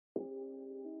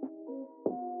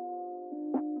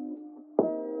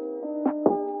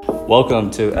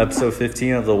Welcome to episode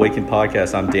 15 of the Awaken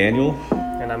Podcast. I'm Daniel.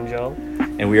 And I'm Joe.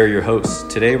 And we are your hosts.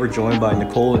 Today we're joined by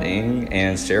Nicole Ng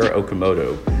and Sarah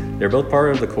Okamoto. They're both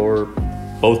part of core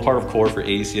for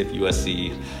AEC at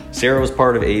USC. Sarah was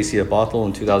part of AEC at Bothell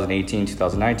in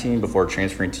 2018-2019 before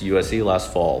transferring to USC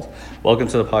last fall. Welcome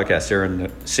to the podcast,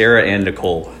 Sarah and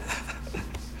Nicole.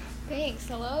 Thanks.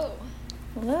 Hello.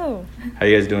 Hello. How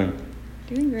you guys doing?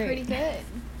 Doing great. Pretty good.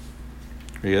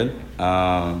 Pretty good.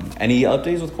 Any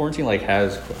updates with quarantine? How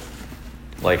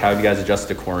have you guys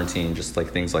adjusted to quarantine? Just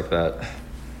like things like that.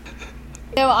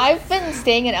 No, I've been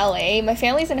staying in LA. My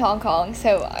family's in Hong Kong,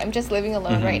 so I'm just living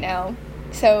alone right now.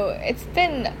 So it's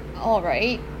been all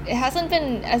right. It hasn't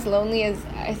been as lonely as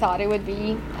I thought it would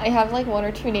be. I have like one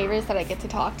or two neighbors that I get to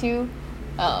talk to.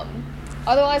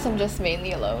 Otherwise, I'm just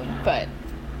mainly alone. But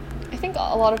I think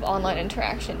a lot of online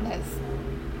interaction has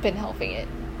been helping it.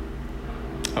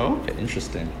 Oh, okay.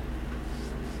 Interesting.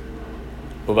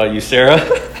 What about you, Sarah?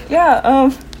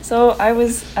 So I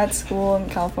was at school in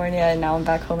California and now I'm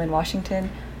back home in Washington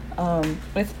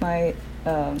with my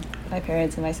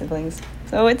parents and my siblings.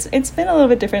 So it's been a little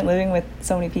bit different living with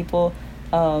so many people.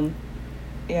 But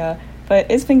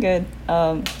it's been good.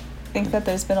 I think that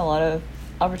there's been a lot of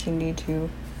opportunity to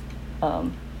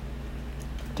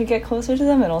get closer to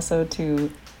them and also to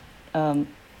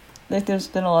there's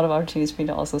been a lot of opportunities for me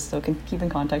to also still keep in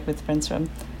contact with friends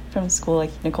from school,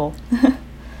 like Nicole.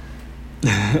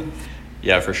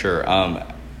 Yeah, for sure.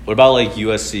 What about like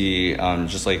USC?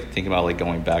 Just like thinking about like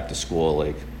going back to school.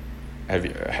 Like,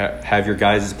 have your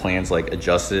guys' plans like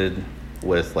adjusted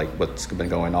with like what's been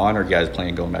going on? Or are you guys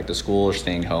planning going back to school or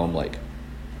staying home? Like,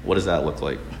 what does that look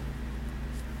like?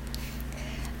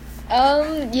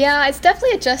 Yeah, it's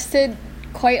definitely adjusted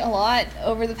quite a lot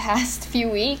over the past few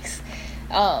weeks.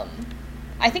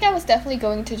 I think I was definitely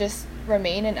going to just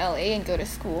remain in LA and go to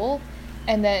school.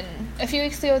 And then a few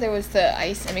weeks ago, there was the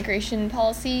ICE immigration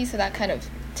policy, so that kind of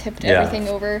tipped everything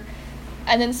over.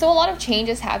 And then so a lot of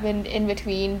changes happened in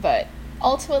between, but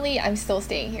ultimately I'm still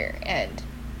staying here. And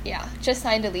just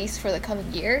signed a lease for the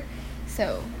coming year.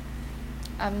 So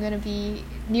I'm going to be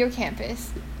near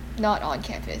campus, not on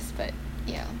campus, but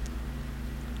yeah.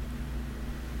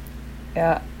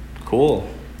 Yeah. Cool.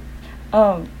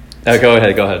 Go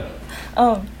ahead.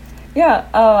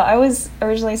 I was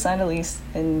originally signed a lease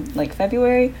in like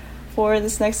February for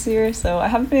this next year, so I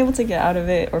haven't been able to get out of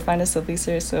it or find a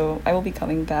subleaser, so I will be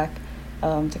coming back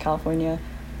to California.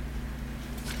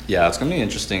 Yeah, it's gonna be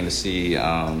interesting to see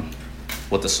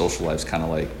what the social life's kind of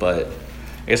like, but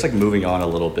I guess like moving on a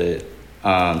little bit.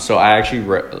 So I actually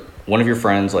one of your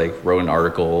friends like wrote an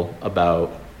article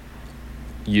about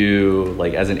you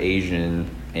like as an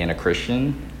Asian and a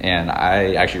Christian, and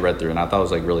I actually read through and I thought it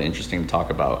was like really interesting to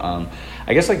talk about.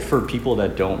 I guess like for people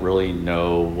that don't really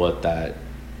know what that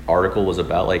article was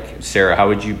about, like Sarah, how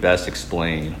would you best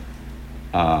explain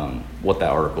what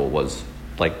that article was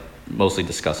like mostly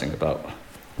discussing about?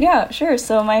 Yeah, sure.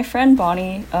 So my friend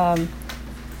Bonnie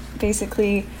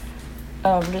basically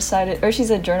decided, or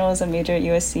she's a journalism major at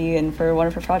USC, and for one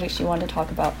of her projects she wanted to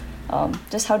talk about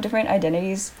just how different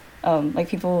identities like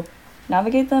people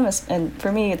navigate them. And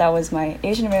for me, that was my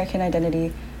Asian American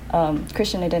identity,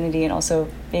 Christian identity, and also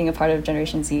being a part of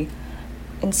Generation Z.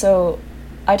 And so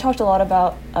I talked a lot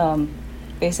about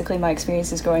basically my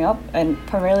experiences growing up and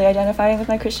primarily identifying with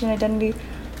my Christian identity.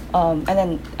 And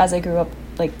then as I grew up,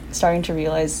 like starting to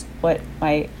realize what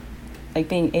my like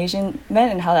being Asian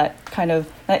meant and how that kind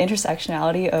of that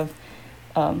intersectionality of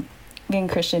being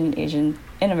Christian, Asian,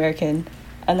 and American,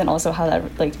 and then also how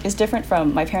that like is different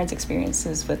from my parents'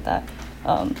 experiences with that.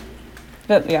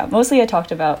 But yeah, mostly I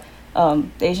talked about the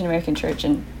Asian American church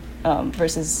and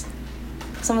versus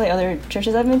some of the other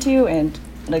churches I've been to, and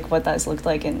like what that's looked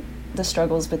like and the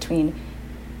struggles between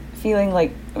feeling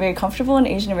like very comfortable in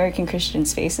Asian American Christian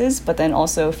spaces, but then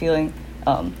also feeling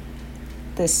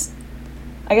this,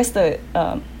 I guess like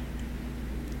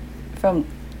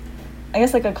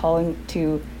a calling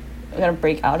to kind of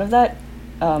break out of that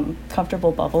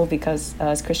comfortable bubble, because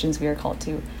as Christians we are called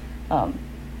to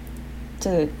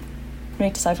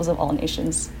make disciples of all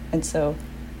nations, and so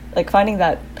like finding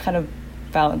that kind of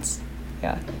balance.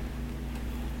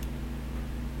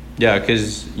 Yeah,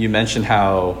 because you mentioned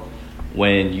how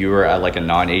when you were at like a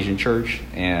non-Asian church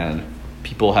and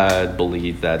people had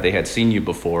believed that they had seen you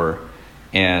before,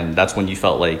 and that's when you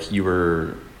felt like you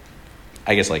were,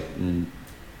 I guess, like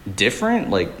different,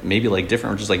 like maybe like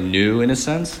different or just like new in a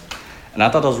sense. And I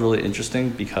thought that was really interesting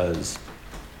because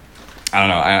I don't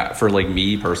know, for like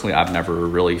me personally, I've never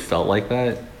really felt like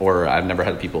that, or I've never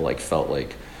had people like felt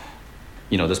like,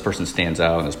 you know, this person stands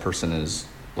out and this person is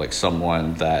like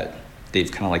someone that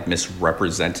they've kind of like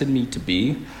misrepresented me to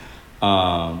be.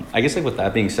 I guess like with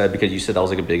that being said, because you said that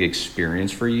was like a big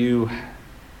experience for you,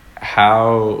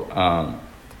 how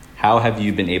have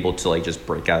you been able to like just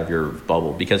break out of your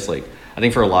bubble? Because like I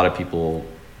think for a lot of people,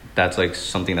 that's like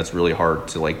something that's really hard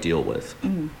to like deal with.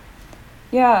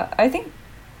 Yeah, I think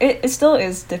it still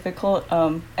is difficult.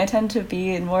 I tend to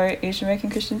be in more Asian American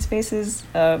Christian spaces,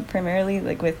 primarily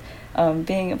like with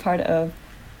being a part of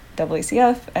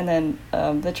WACF, and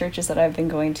then the churches that I've been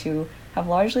going to have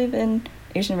largely been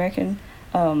Asian American.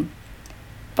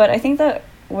 But I think that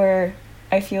where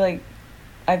I feel like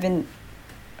I've been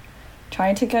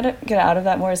trying to get out of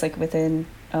that more is like within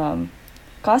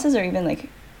classes, or even like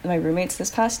my roommates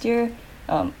this past year.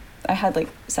 I had like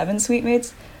 7 suite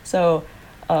mates, so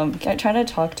trying to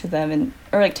talk to them and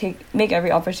or like make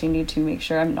every opportunity to make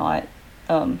sure I'm not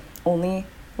only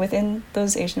within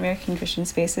those Asian American Christian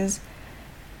spaces,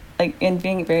 like, and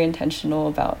being very intentional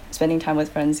about spending time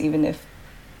with friends, even if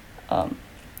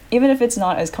it's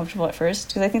not as comfortable at first,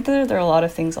 because I think that there are a lot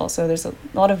of things also. There's a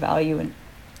lot of value in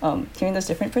hearing those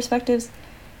different perspectives,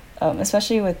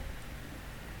 especially with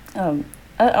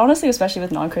honestly, especially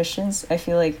with non-Christians. I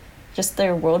feel like just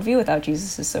their worldview without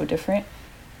Jesus is so different,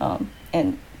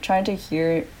 and trying to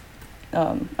hear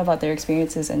about their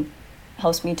experiences and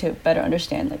helps me to better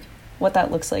understand like what that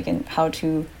looks like and how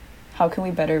can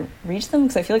we better reach them,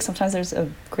 because I feel like sometimes there's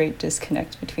a great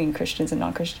disconnect between Christians and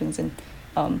non-Christians, and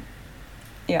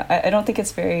I don't think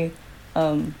it's very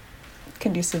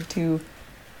conducive to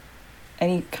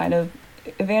any kind of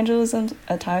evangelism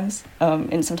at times,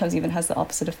 and sometimes even has the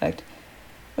opposite effect,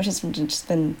 which has just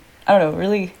been, I don't know,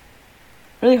 really,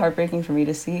 really heartbreaking for me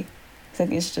to see, because I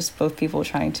think it's just both people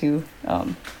trying to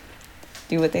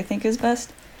do what they think is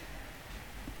best.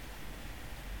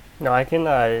 No, I can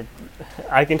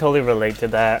totally relate to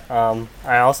that.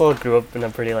 I also grew up in a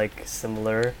pretty like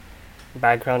similar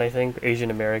background, I think,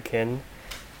 Asian American.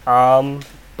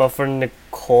 But for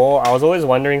Nicole, I was always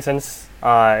wondering, since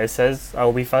it says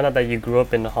we found out that you grew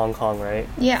up in Hong Kong, right?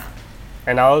 Yeah.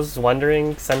 And I was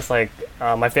wondering, since like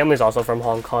my family's also from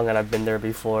Hong Kong and I've been there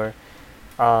before,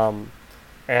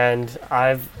 and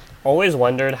I've always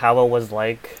wondered how it was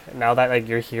like now that like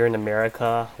you're here in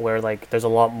America, where like there's a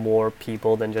lot more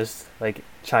people than just like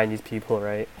Chinese people,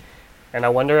 right? And I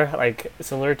wonder, like,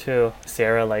 similar to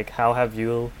Sarah, like how have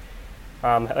you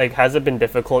like, has it been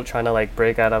difficult trying to like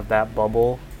break out of that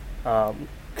bubble?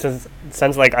 Because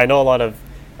since like I know a lot of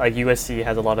like USC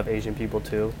has a lot of Asian people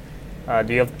too,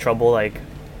 do you have trouble like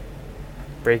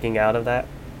breaking out of that?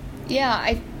 Yeah,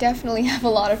 I definitely have a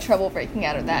lot of trouble breaking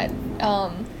out of that.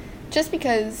 Just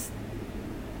because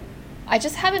I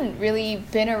just haven't really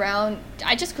been around.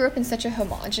 I just grew up in such a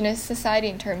homogenous society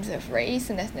in terms of race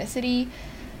and ethnicity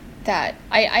that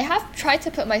I have tried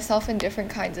to put myself in different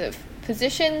kinds of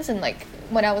positions. And like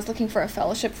when I was looking for a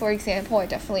fellowship, for example, I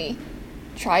definitely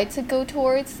tried to go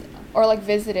towards or like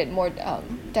visited more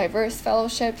diverse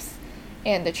fellowships,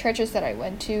 and the churches that I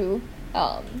went to,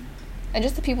 and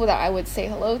just the people that I would say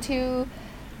hello to,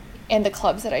 and the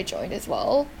clubs that I joined as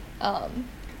well.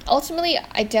 Ultimately,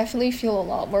 I definitely feel a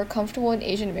lot more comfortable in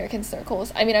Asian American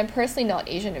circles. I mean, I'm personally not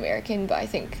Asian American, but I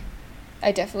think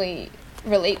I definitely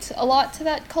relate a lot to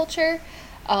that culture.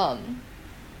 And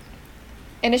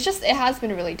it has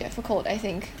been really difficult, I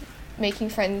think, making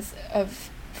friends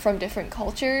from different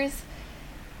cultures.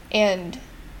 And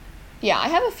yeah, I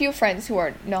have a few friends who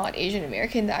are not Asian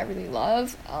American that I really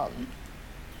love,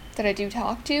 that I do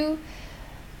talk to.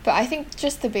 But I think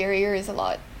just the barrier is a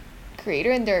lot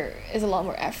greater, and there is a lot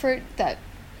more effort that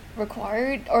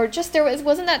required, or just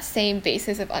wasn't that same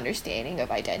basis of understanding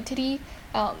of identity,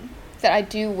 that I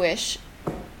do wish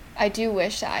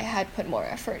that I had put more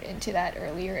effort into that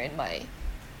earlier in my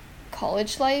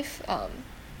college life,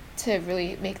 to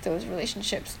really make those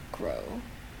relationships grow.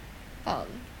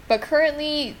 But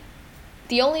currently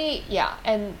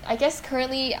and I guess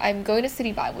currently I'm going to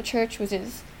City Bible Church, which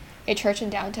is a church in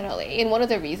downtown LA, and one of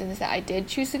the reasons that I did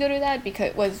choose to go to that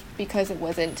because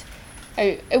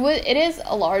it is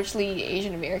a largely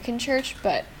Asian American church,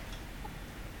 but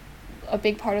a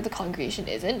big part of the congregation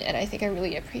isn't, and I think I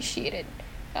really appreciated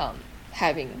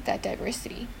having that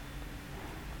diversity.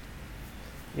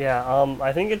 Yeah,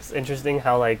 I think it's interesting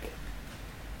how like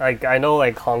I know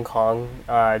like Hong Kong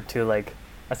to like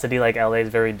a city like LA is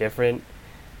very different,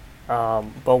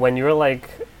 but when you're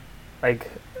like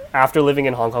after living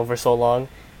in Hong Kong for so long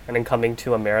and then coming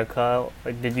to America,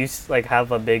 like, did you like have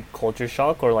a big culture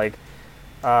shock, or like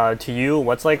to you,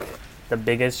 what's like the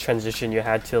biggest transition you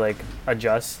had to like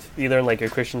adjust, either in like your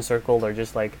Christian circle or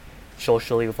just like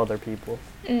socially with other people?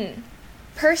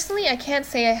 Personally, I can't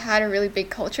say I had a really big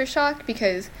culture shock,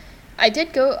 because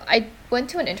I went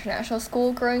to an international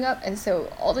school growing up, and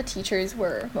so all the teachers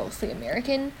were mostly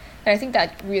American, and I think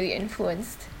that really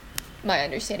influenced my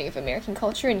understanding of American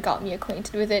culture and got me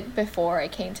acquainted with it before I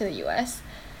came to the US.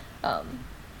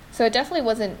 So it definitely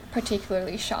wasn't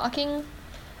particularly shocking.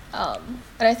 And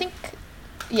I think,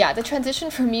 yeah, the transition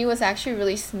for me was actually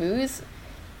really smooth.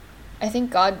 I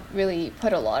think God really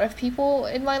put a lot of people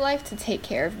in my life to take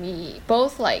care of me,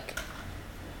 both like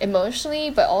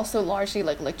emotionally, but also largely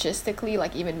like logistically,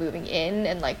 like even moving in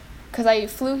and like, because I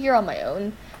flew here on my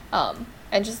own.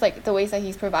 And just like the ways that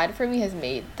he's provided for me has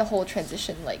made the whole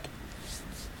transition like,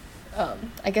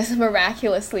 I guess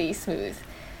miraculously smooth.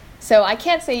 So I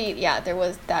can't say, yeah, there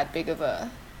was that big of a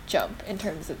jump in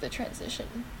terms of the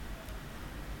transition.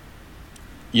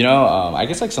 I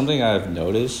guess like something I've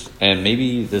noticed, and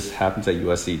maybe this happens at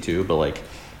USC too, but like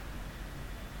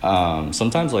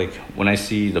sometimes like when I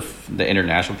see the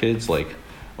international kids, like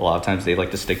a lot of times they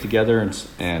like to stick together,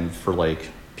 and for like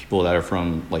people that are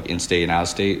from like in-state and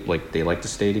out-of-state, like they like to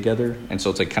stay together, and so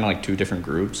it's like kind of like two different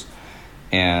groups.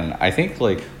 And I think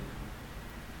like,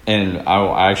 and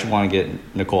I actually want to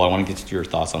get Nicole, I want to get to your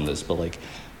thoughts on this, but like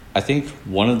I think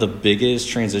one of the biggest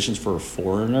transitions for a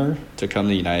foreigner to come to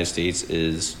the United States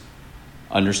is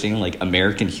understanding like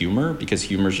American humor, because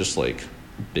humor is just like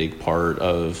a big part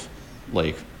of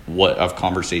like of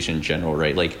conversation in general,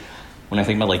 right? Like when I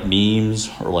think about like memes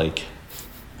or like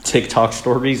TikTok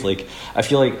stories, like I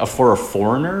feel like for a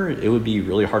foreigner it would be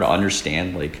really hard to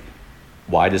understand like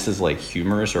why this is like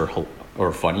humorous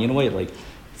or funny in a way. Like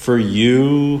for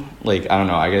you, like I don't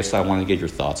know, I guess I want to get your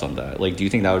thoughts on that. Like do you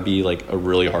think that would be like a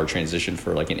really hard transition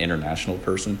for like an international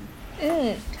person?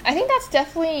 I think that's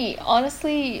definitely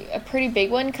honestly a pretty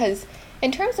big one, because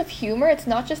in terms of humor, it's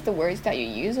not just the words that you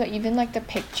use, but even like the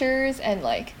pictures and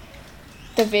like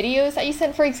the videos that you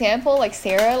send. For example, like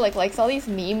Sarah like likes all these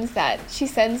memes that she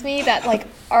sends me that like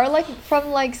are like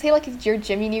from like, say like your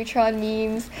Jimmy Neutron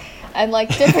memes and like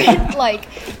different like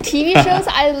TV shows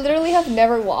I literally have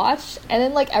never watched, and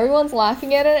then like everyone's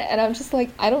laughing at it and I'm just like,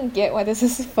 I don't get why this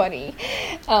is funny.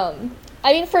 I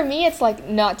mean, for me it's like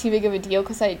not too big of a deal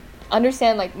because I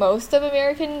understand like most of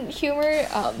American humor,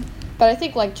 but I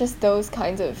think like just those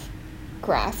kinds of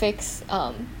graphics,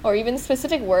 or even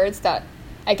specific words that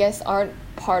I guess aren't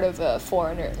part of a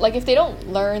foreigner, like if they don't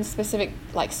learn specific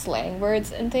like slang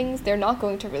words and things, they're not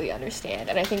going to really understand.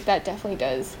 And I think that definitely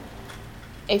does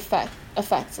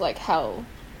affect like how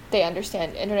they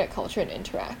understand internet culture and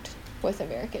interact with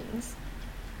Americans.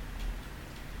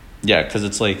 Yeah, because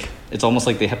it's almost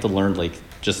like they have to learn like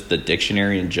just the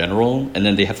dictionary in general, and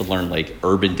then they have to learn like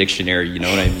Urban Dictionary, you know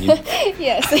what I mean?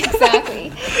 Yes,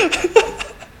 exactly.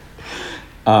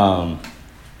 I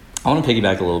want to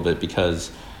piggyback a little bit,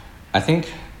 because I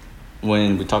think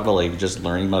when we talk about like just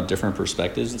learning about different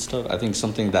perspectives and stuff, I think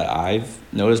something that I've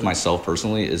noticed myself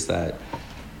personally is that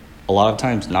a lot of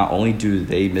times not only do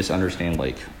they misunderstand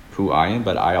like who I am,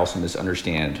 but I also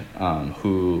misunderstand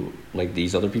who like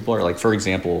these other people are. Like for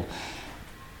example,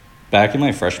 back in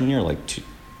my freshman year, like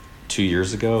two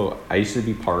years ago, I used to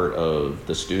be part of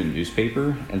the student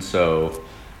newspaper, and so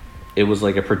it was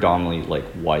like a predominantly like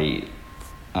white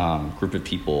group of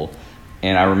people.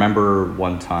 And I remember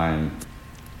one time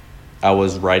I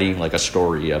was writing like a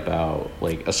story about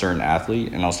like a certain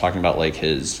athlete, and I was talking about like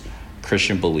his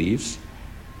Christian beliefs.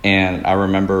 And I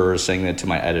remember saying that to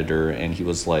my editor, and he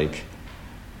was like,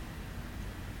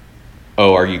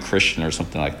 "Oh, are you Christian?" or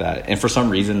something like that. And for some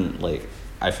reason, like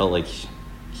I felt like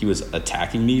he was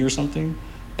attacking me or something,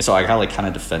 and so I got like kind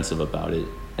of defensive about it.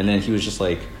 And then he was just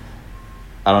like,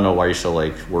 "I don't know why you're so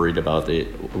like worried about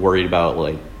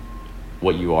like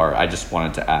what you are. I just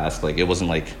wanted to ask." Like it wasn't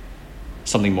like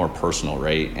something more personal,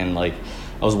 right? And like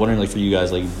I was wondering, like for you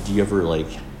guys, like do you ever like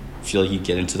feel like you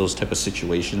get into those type of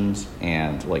situations,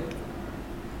 and like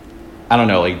I don't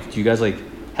know, like do you guys like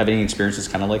have any experiences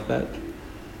kind of like that?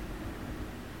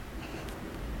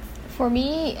 For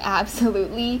me,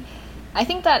 absolutely. I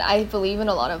think that I believe in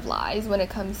a lot of lies when it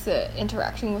comes to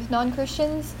interacting with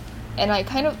non-Christians, and I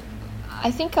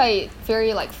think I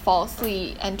very like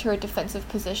falsely enter a defensive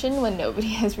position when nobody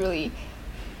has really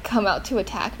come out to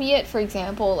attack me yet. For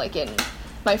example, like in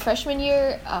my freshman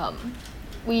year,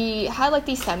 we had like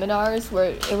these seminars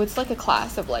where it was like a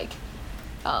class of like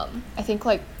I think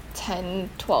like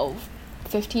 10, 12,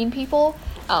 15 people,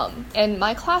 and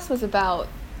my class was about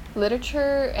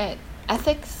literature and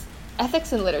ethics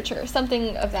and literature,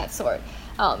 something of that sort.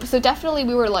 So definitely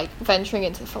we were like venturing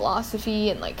into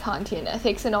philosophy and like Kantian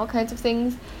ethics and all kinds of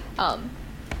things, and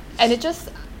it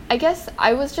just, I guess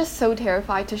I was just so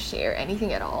terrified to share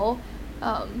anything at all,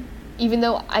 even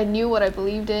though I knew what I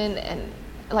believed in, and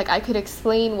like I could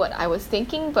explain what I was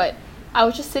thinking, but I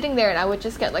was just sitting there and I would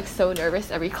just get like so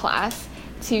nervous every class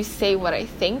to say what I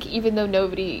think, even though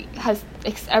nobody has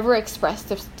ever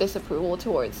expressed disapproval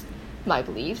towards my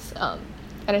beliefs.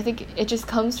 And I think it just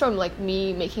comes from like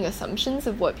me making assumptions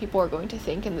of what people are going to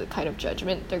think and the kind of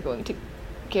judgment they're going to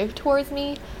give towards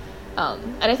me.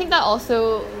 And I think that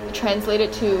also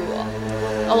translated to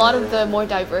a lot of the more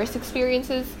diverse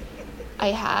experiences I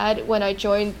had when I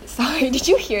joined. Sorry, did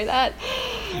you hear that?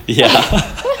 Yeah.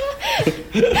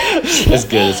 It's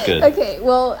good, it's good. Okay,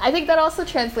 well, I think that also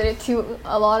translated to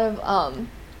a lot of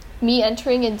me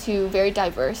entering into very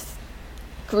diverse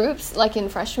groups. Like in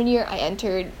freshman year,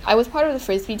 I was part of the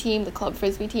Frisbee team, the club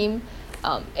Frisbee team,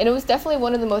 and it was definitely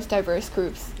one of the most diverse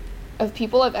groups of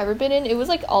people I've ever been in. It was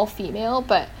like all female,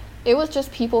 but it was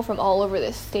just people from all over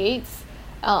the states,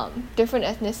 different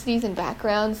ethnicities and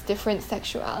backgrounds, different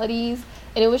sexualities,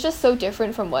 and it was just so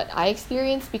different from what I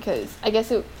experienced because I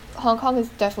guess Hong Kong is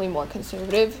definitely more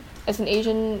conservative as an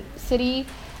Asian city,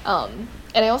 and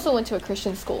I also went to a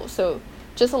Christian school, so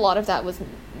just a lot of that was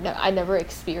I never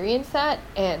experienced that,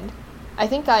 and I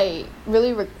think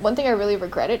one thing I really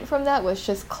regretted from that was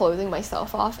just closing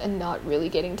myself off and not really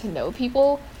getting to know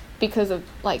people because of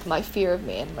like my fear of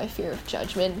man, my fear of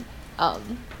judgment,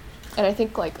 and I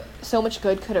think like so much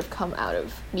good could have come out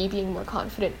of me being more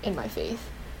confident in my faith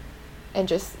and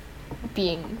just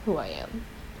being who I am.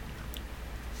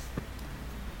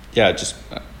 Yeah,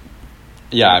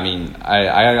 yeah, I mean,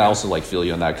 I also like feel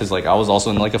you on that because like I was also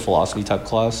in like a philosophy type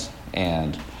class,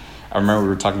 and I remember we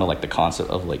were talking about like the concept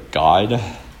of like God,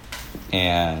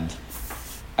 and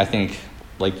I think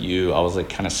like you, I was like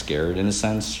kind of scared in a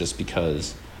sense just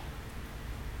because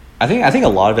I think a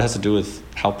lot of it has to do with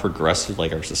how progressive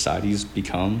like our societies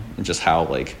become, and just how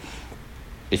like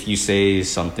if you say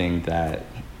something that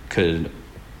could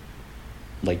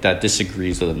like that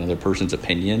disagrees with another person's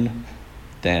opinion,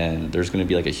 then there's going to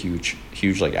be like a huge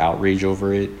like outrage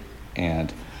over it.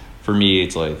 And for me,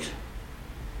 it's like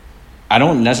I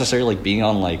don't necessarily like being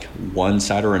on like one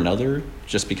side or another,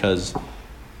 just because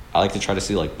I like to try to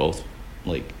see like both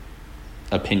like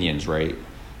opinions, right?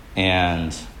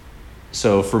 And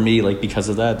so for me, like because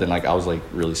of that, then like I was like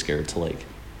really scared to like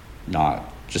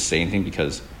not just say anything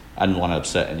because I didn't want to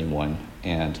upset anyone.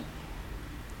 And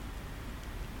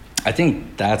I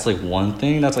think that's like one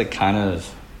thing that's like kind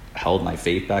of held my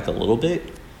faith back a little bit.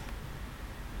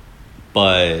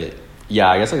 But yeah,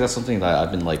 I guess like that's something that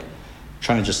I've been like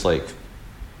trying to just like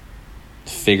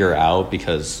figure out,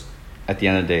 because at the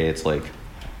end of the day, it's like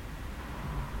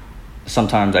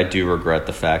sometimes I do regret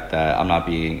the fact that I'm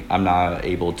not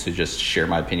able to just share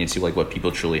my opinion, see like what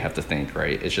people truly have to think,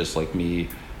 right? It's just like me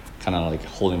kind of like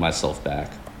holding myself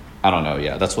back. I don't know.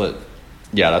 Yeah, that's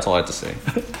all I have to say.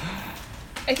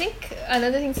 I think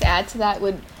another thing to add to that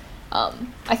would,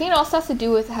 I think it also has to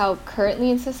do with how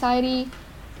currently in society,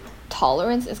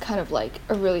 tolerance is kind of like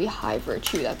a really high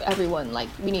virtue that everyone, like,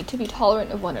 we need to be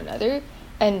tolerant of one another.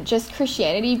 And just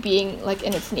Christianity being like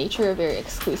in its nature a very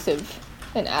exclusive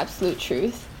and absolute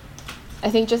truth,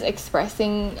 I think just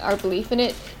expressing our belief in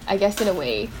it, I guess in a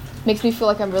way, makes me feel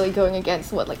like I'm really going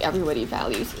against what like everybody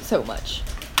values so much.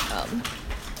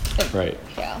 Right.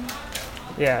 Yeah.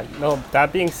 Yeah, no,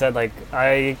 that being said, like,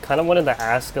 I kind of wanted to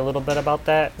ask a little bit about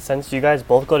that, since you guys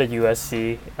both go to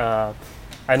USC.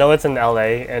 I know it's in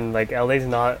LA, and, like, LA's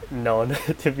not known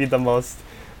to be the most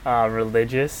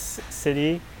religious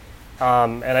city.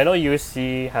 And I know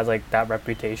USC has, like, that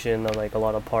reputation of, like, a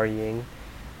lot of partying,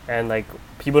 and, like,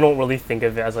 people don't really think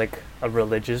of it as, like, a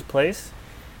religious place.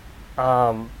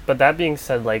 But that being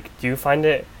said, like, do you find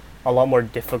it a lot more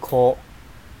difficult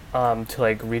to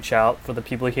like reach out for the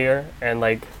people here? And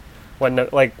like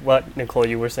what Nicole,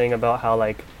 you were saying about how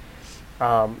like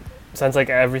since like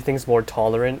everything's more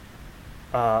tolerant,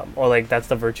 or like that's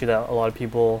the virtue that a lot of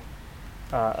people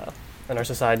in our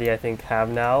society I think have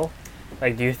now,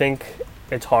 like do you think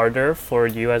it's harder for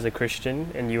you as a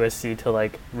Christian in USC to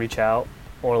like reach out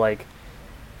or like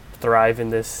thrive in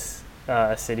this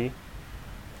city?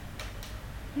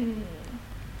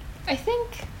 I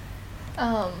think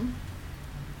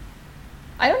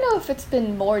I don't know if it's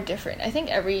been more different. I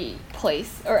think every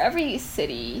place or every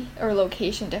city or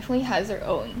location definitely has their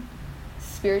own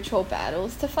spiritual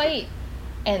battles to fight.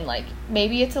 And like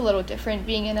maybe it's a little different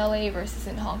being in LA versus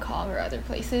in Hong Kong or other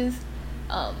places.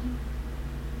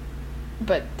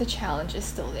 But the challenge is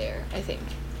still there, I think.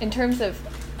 In terms of,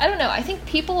 I don't know, I think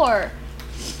people are,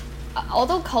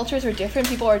 although cultures are different,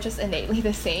 people are just innately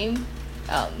the same,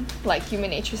 like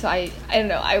human nature. So I don't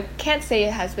know, I can't say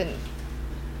it has been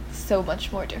so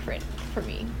much more different for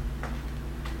me.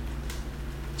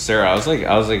 Sarah, I was like,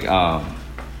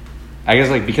 I guess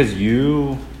like because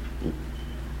you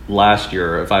last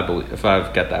year, if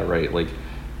I've got that right, like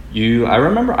I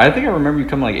think I remember you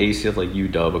coming like ACF like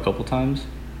UW a couple times,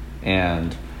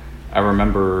 and I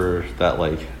remember that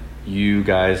like you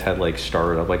guys had like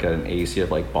started up like an ACF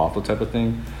like Bothell type of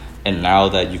thing, and now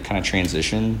that you've kind of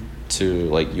transitioned to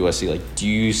like USC, like do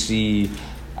you see?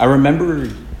 I remember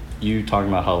you talking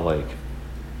about how like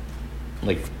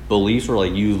beliefs were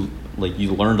like you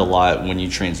learned a lot when you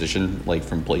transitioned like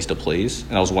from place to place,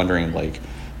 and I was wondering like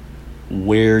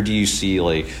where do you see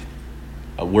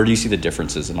the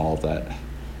differences in all of that?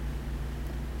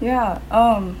 Yeah,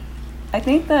 I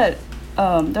think that there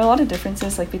are a lot of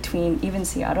differences like between even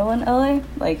Seattle and LA,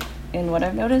 like in what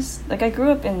I've noticed. Like I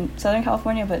grew up in Southern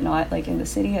California, but not like in the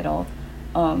city at all.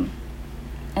 And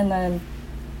then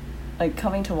like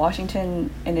coming to Washington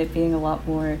and it being a lot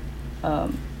more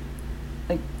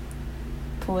like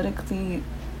politically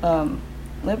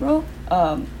liberal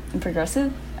and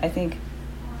progressive, I think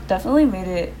definitely made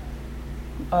it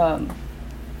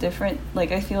different.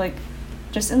 Like I feel like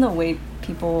just in the way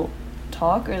people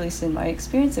talk, or at least in my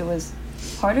experience, it was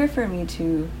harder for me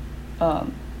to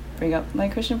bring up my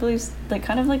Christian beliefs, like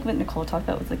kind of like what Nicole talked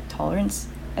about with like tolerance.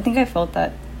 I think I felt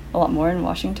that a lot more in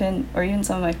Washington, or even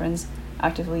some of my friends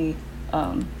actively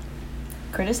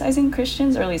criticizing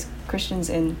Christians, or at least Christians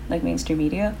in like mainstream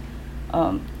media.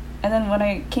 And then when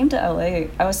I came to LA,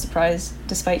 I was surprised,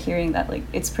 despite hearing that like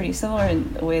it's pretty similar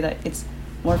in a way that it's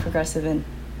more progressive and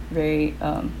very,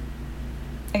 I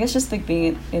guess just like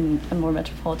being in a more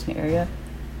metropolitan area,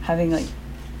 having like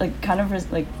kind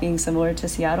of like being similar to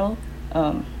Seattle.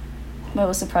 But I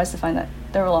was surprised to find that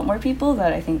there were a lot more people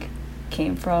that I think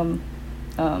came from,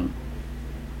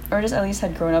 or just at least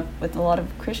had grown up with a lot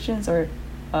of Christians, or,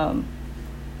 and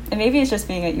maybe it's just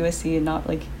being at USC and not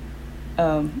like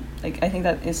I think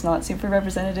that it's not super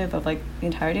representative of like the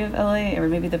entirety of LA, or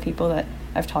maybe the people that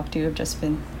I've talked to have just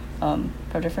been from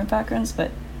different backgrounds. But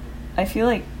I feel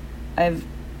like I've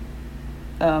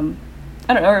I don't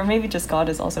know, or maybe just God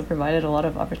has also provided a lot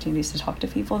of opportunities to talk to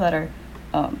people that are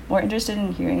more interested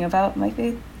in hearing about my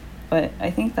faith. But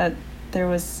I think that there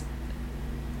was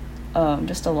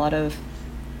just a lot of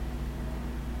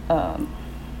I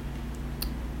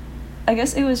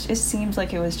guess it seems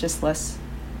like it was just less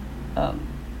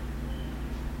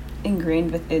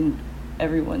ingrained within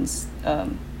everyone's or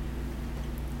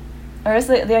as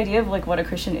the idea of like what a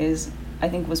Christian is, I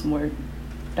think was more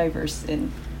diverse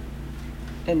in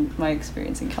my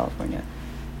experience in California.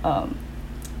 Yeah.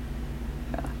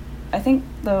 I think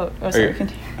though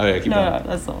continue. Oh yeah, keep going. No,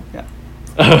 that's all. Yeah.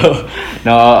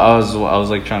 No, I was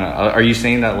like trying to. Are you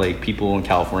saying that like people in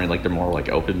California like they're more like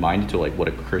open minded to like what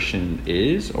a Christian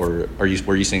is, or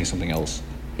were you saying something else?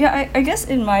 Yeah, I guess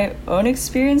in my own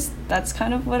experience, that's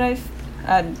kind of what I've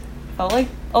felt like.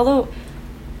 Although,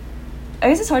 I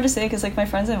guess it's hard to say because like my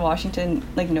friends in Washington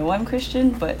like know I'm Christian,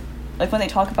 but like when they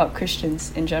talk about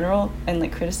Christians in general and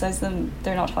like criticize them,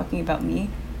 they're not talking about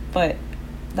me. But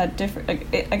that different. Like,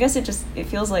 I guess it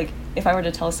feels like if I were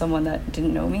to tell someone that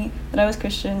didn't know me that I was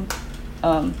Christian,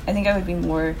 I think I would be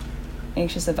more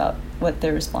anxious about what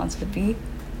their response would be,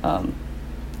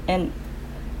 and.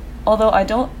 Although I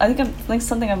think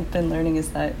something I've been learning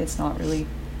is that it's not really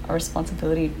our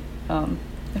responsibility for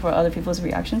other people's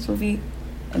reactions will be,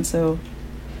 and so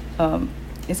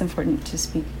it's important to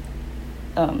speak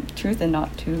truth and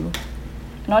not to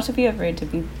be afraid to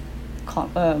be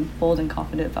bold and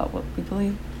confident about what we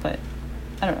believe. But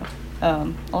I don't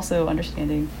know. Also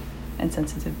understanding and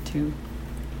sensitive to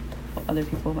what other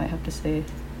people might have to say.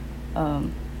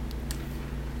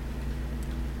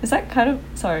 Is that kind of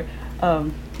sorry?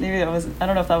 Maybe that was. I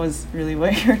don't know if that was really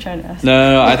what you were trying to ask.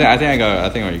 No. I think I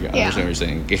understand Yeah. what you're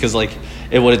saying, because like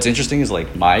what it's interesting is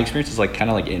like my experience is like kind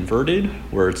of like inverted,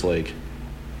 where it's like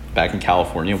back in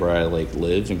California where I like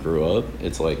lived and grew up.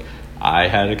 It's like I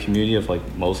had a community of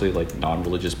like mostly like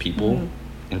non-religious people,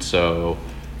 and so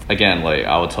again like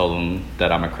I would tell them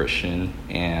that I'm a Christian,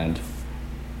 and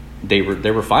they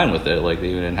were fine with it. Like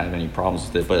they didn't have any problems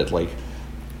with it, but like.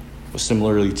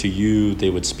 Similarly to you, they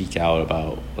would speak out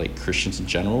about like Christians in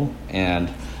general.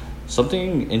 And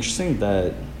something interesting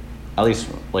that at least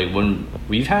like when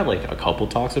we've had like a couple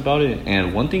talks about it,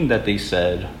 and one thing that they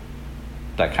said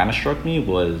that kind of struck me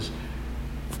was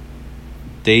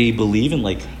they believe in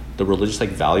like the religious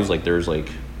like values, like there's like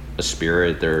a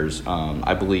spirit, there's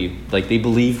I believe like they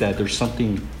believe that there's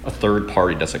something, a third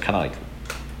party that's like kind of like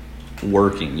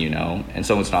working, you know. And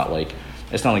so it's not like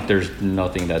there's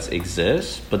nothing that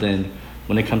exists, but then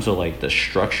when it comes to like the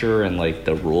structure and like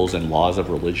the rules and laws of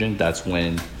religion, that's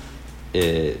when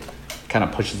it kind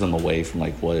of pushes them away from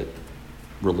like what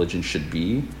religion should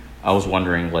be. I was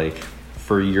wondering like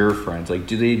for your friends, like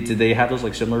did they have those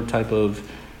like similar type of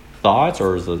thoughts,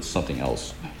 or is it something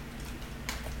else?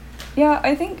 Yeah,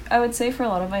 I think I would say for a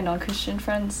lot of my non-Christian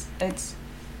friends, it's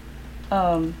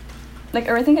like,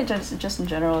 or I think it just in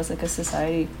general as like a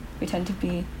society, we tend to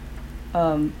be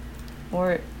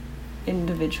more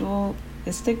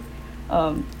individualistic,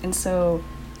 and so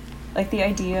like the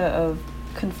idea of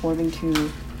conforming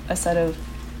to a set of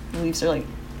beliefs, or like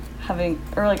having,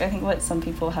 or like I think what some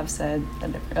people have said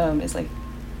is like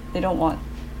they don't want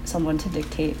someone to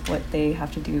dictate what they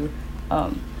have to do,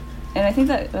 and I think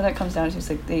that what that comes down to is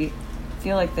like they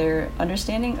feel like their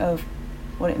understanding of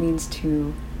what it means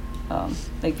to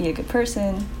like be a good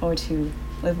person or to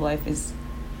live life is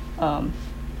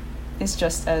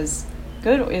just as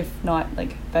good, if not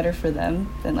like better for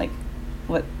them than like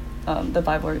what the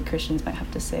Bible or Christians might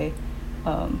have to say.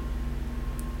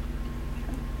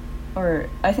 Or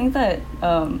I think that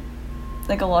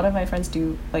like a lot of my friends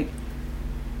do like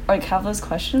have those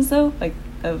questions though, like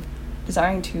of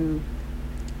desiring to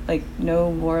like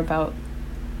know more about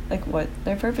like what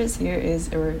their purpose here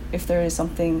is, or if there is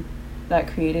something that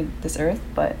created this earth.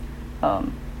 But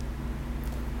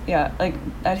yeah, like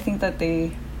I think that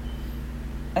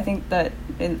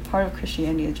in part of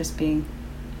Christianity is just being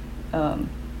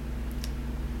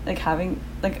like having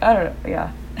like, I don't know,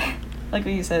 yeah, like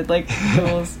what you said, like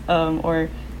rules or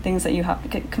things that you have,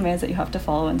 commands that you have to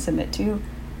follow and submit to,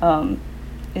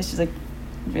 it's just like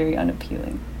very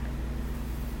unappealing.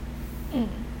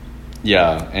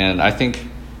 Yeah, and I think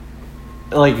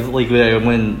like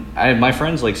when my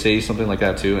friends like say something like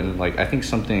that too, and like I think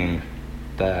something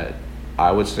that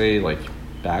I would say like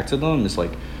back to them is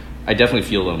like I definitely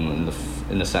feel them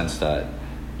in the sense that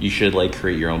you should like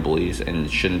create your own beliefs, and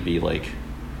it shouldn't be like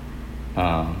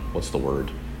what's the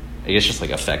word? I guess just like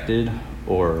affected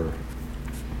or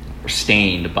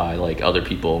stained by like other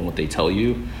people and what they tell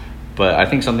you. But I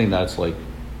think something that's like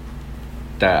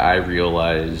that I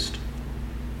realized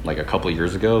like a couple of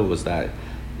years ago was that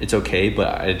it's okay,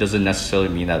 but it doesn't necessarily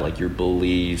mean that like your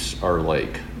beliefs are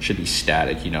like should be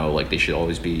static, you know, like they should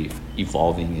always be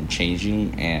evolving and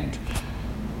changing. And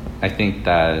I think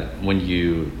that when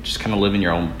you just kind of live in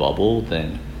your own bubble,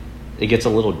 then it gets a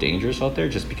little dangerous out there,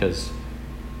 just because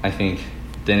I think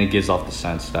then it gives off the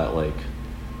sense that like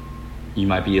you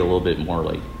might be a little bit more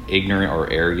like ignorant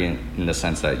or arrogant, in the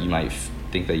sense that you might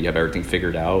think that you have everything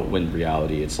figured out, when in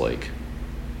reality it's like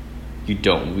we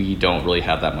don't really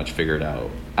have that much figured out.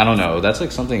 I don't know, that's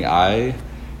like something I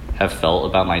have felt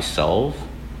about myself,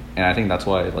 and I think that's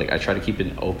why like I try to keep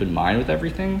an open mind with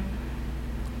everything.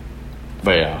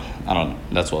 But yeah, I don't know,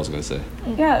 that's what I was gonna say.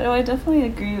 Yeah, no, I definitely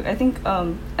agree. I think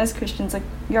as Christians, like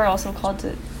you're also called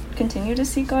to continue to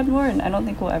seek God more, and I don't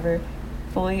think we'll ever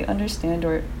fully understand,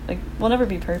 or like we'll never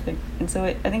be perfect, and so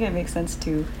I think it makes sense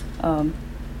to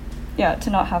to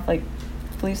not have like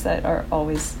beliefs that are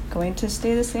always going to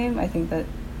stay the same. I think that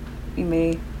we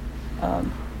may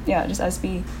just as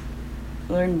we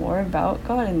learn more about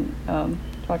God and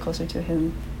draw closer to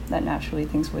Him, that naturally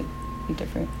things would be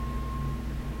different.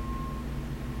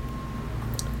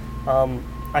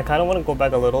 I kind of want to go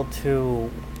back a little to,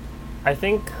 I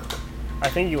think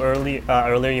you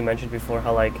earlier you mentioned before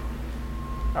how like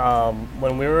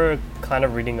when we were kind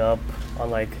of reading up on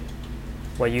like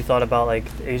what you thought about like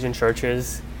Asian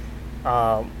churches,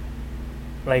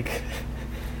 like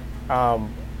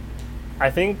I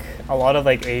think a lot of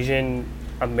like Asian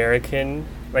American,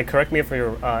 like correct me if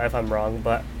I'm wrong,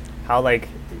 but how like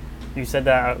you said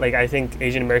that like I think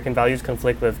Asian American values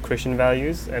conflict with Christian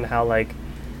values, and how like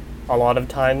a lot of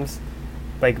times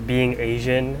like being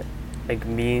Asian like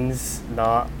means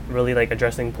not really like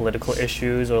addressing political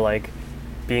issues, or like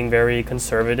being very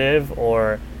conservative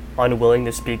or unwilling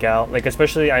to speak out. Like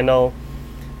especially I know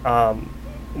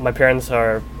my parents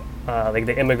are like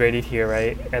they immigrated here,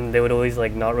 right? And they would always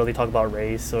like not really talk about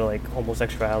race or like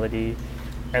homosexuality,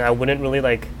 and I wouldn't really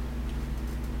like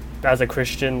as a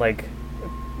Christian like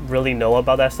really know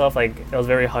about that stuff. Like it was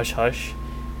very hush hush,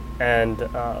 and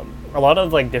a lot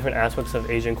of like different aspects of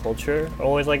Asian culture are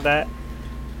always like that.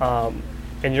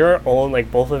 In your own like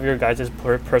both of your guys'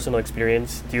 personal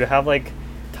experience, do you have like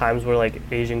times where like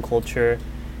Asian culture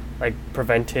like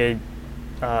prevented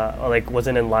or like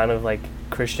wasn't in line with like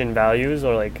Christian values,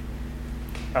 or like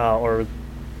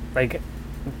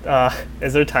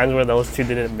is there times where those two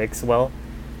didn't mix well?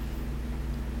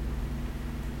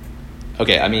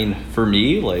 Okay, I mean, for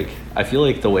me, like, I feel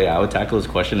like the way I would tackle this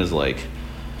question is like,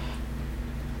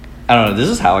 I don't know, this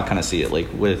is how I kind of see it. Like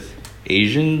with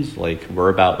Asians, like we're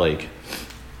about like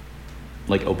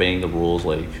obeying the rules,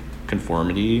 like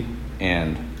conformity,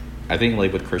 and I think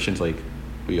like with Christians, like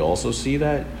we also see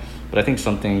that. But I think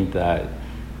something that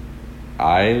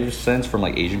I sense from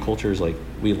like Asian culture is like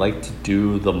we like to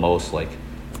do the most like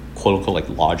quote unquote like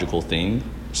logical thing.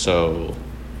 So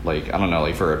like I don't know,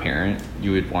 like for a parent,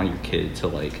 you would want your kid to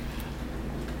like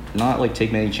not like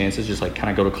take many chances, just like kind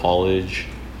of go to college,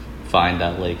 find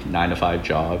that like 9 to 5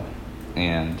 job,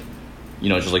 and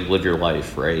just like live your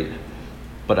life, right?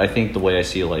 But I think the way I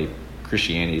see like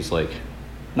Christianity is like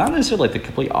not necessarily like the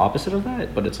complete opposite of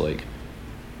that, but it's like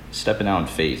stepping out in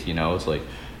faith. It's like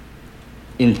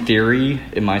in theory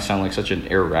it might sound like such an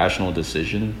irrational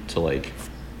decision to like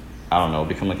I don't know,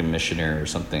 become like a missionary or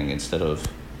something instead of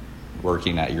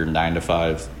working at your 9 to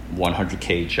 5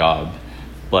 100K job.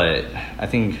 But I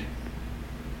think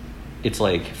it's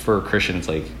like for a Christian, it's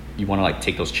like you want to like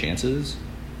take those chances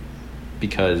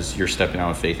because you're stepping out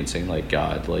in faith and saying like,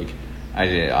 God, like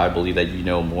I believe that you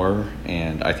know more,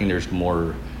 and I think there's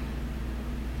more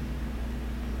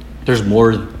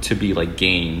to be like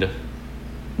gained.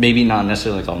 Maybe not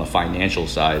necessarily like on the financial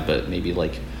side, but maybe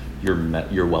like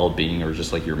your well-being or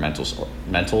just like your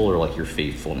mental or like your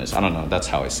faithfulness. I don't know. That's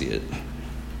how I see it.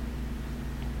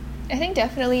 I think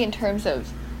definitely in terms of,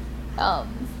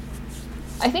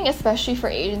 I think especially for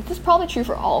Asians, this is probably true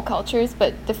for all cultures,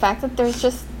 but the fact that there's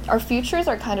just, our futures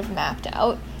are kind of mapped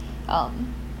out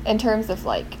in terms of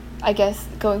like, I guess,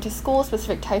 going to school,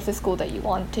 specific types of school that you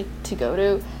want to go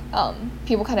to.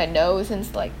 People kind of know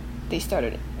since like they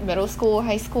started middle school or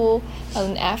high school,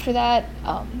 and after that,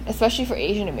 especially for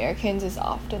Asian Americans, is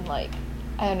often like,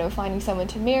 I don't know, finding someone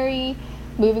to marry,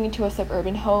 moving into a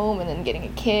suburban home, and then getting a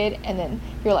kid, and then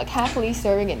you're like happily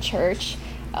serving in church,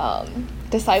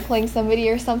 discipling somebody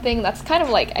or something. That's kind of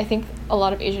like, I think a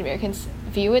lot of Asian Americans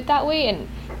view it that way,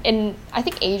 and I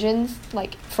think Asians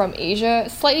like from Asia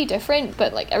slightly different,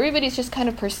 but like everybody's just kind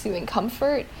of pursuing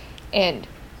comfort and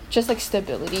just like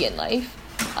stability in life,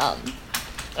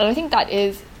 and I think that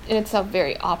is in itself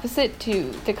very opposite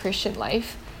to the Christian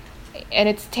life. And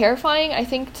it's terrifying, I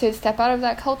think, to step out of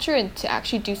that culture and to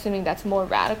actually do something that's more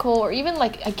radical, or even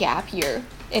like a gap year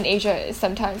in Asia is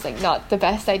sometimes like not the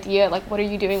best idea. Like, what are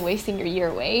you doing wasting your year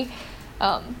away?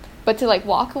 But to like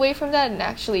walk away from that and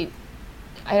actually,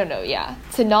 I don't know, yeah,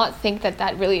 to not think that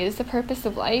that really is the purpose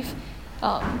of life,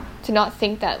 to not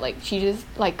think that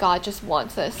like God just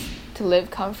wants us to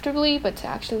live comfortably, but to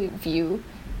actually view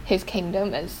his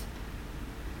kingdom as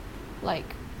like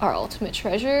our ultimate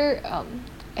treasure,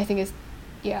 I think is,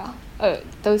 yeah, I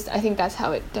think that's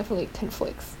how it definitely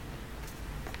conflicts.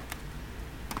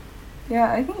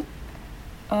 Yeah, I think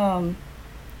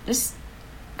just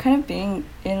kind of being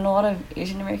in a lot of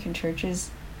Asian American churches,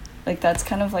 like that's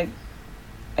kind of like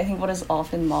I think what is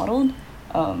often modeled,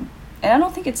 and I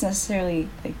don't think it's necessarily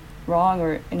like wrong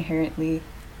or inherently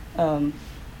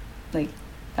like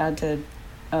bad to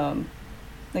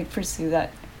like pursue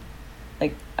that.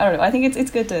 Like I don't know, I think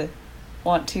it's good to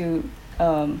want to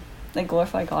like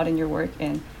glorify God in your work,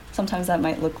 and sometimes that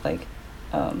might look like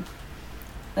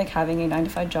having a 9 to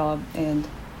 5 job and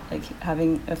like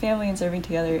having a family and serving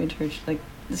together in church. Like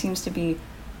this seems to be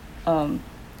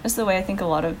just the way I think a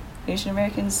lot of Asian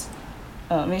American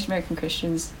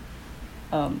Christians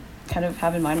kind of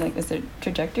have in mind, like, is their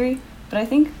trajectory. But I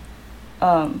think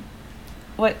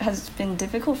what has been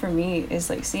difficult for me is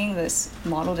like seeing this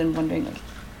modeled and wondering like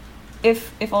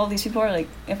if all of these people are like,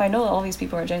 if I know that all these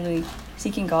people are genuinely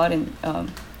seeking God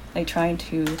and like trying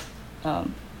to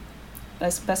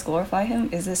best glorify him,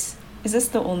 is this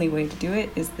the only way to do it?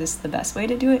 Is this the best way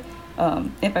to do it?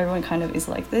 If everyone kind of is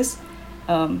like this,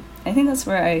 I think that's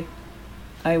where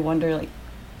I wonder, like,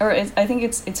 I think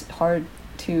it's hard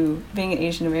to being in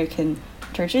Asian American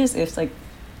churches, if like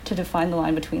to define the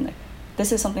line between like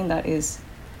this is something that is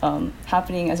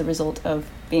happening as a result of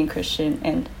being Christian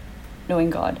and knowing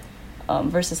God,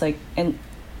 versus like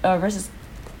versus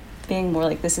being more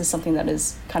like this is something that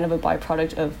is kind of a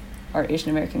byproduct of our Asian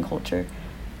American culture.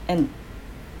 And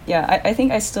yeah, I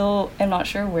think I still am not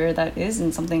sure where that is,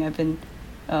 and something I've been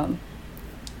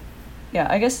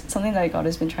I guess something that God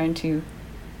has been trying to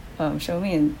show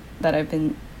me, and that I've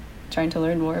been trying to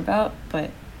learn more about.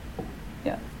 But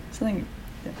yeah, something.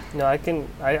 Yeah. No, I can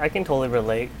totally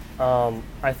relate.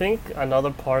 I think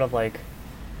another part of like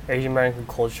Asian American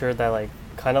culture that like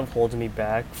kind of holds me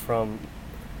back from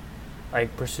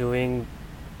like pursuing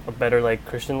a better like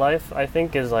Christian life, I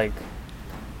think, is like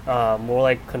more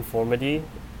like conformity.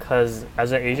 Because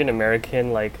as an Asian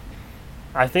American, like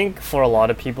I think for a lot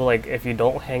of people, like if you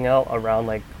don't hang out around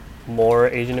like more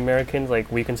Asian Americans,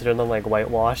 like we consider them like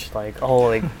whitewashed, like, oh,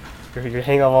 like you're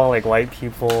hanging out with all like white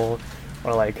people,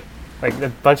 or like a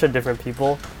bunch of different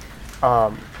people,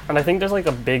 and I think there's like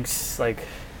a big like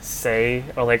say,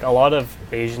 or like a lot of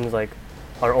Asians like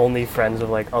are only friends with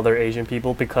like other Asian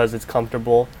people because it's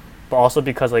comfortable, but also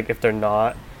because like if they're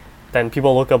not, then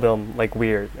people look at them like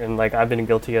weird, and like I've been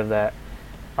guilty of that.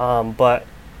 But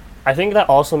I think that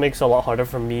also makes it a lot harder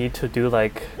for me to do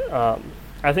like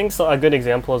I think so, a good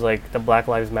example is like the Black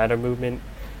Lives Matter movement.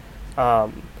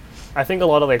 Um, I think a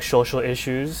lot of like social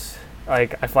issues,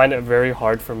 like I find it very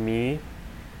hard for me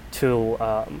to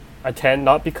attend,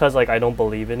 not because like I don't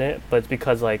believe in it, but it's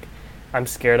because like I'm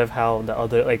scared of how the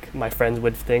other like my friends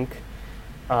would think.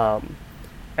 Um,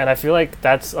 and I feel like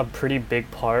that's a pretty big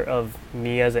part of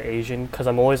me as an Asian, because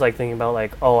I'm always like thinking about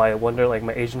like, oh, I wonder like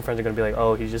my Asian friends are gonna be like,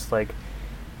 oh, he's just like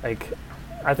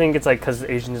I think it's like because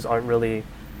Asians aren't really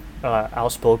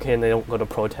outspoken, they don't go to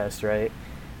protest, right?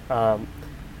 Um,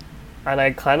 and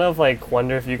I kind of like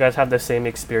wonder if you guys have the same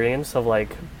experience of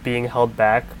like being held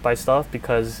back by stuff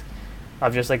because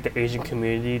of just like the Asian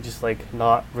community just like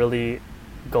not really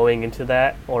going into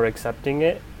that or accepting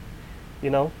it, you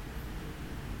know?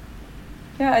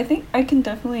 Yeah, I think I can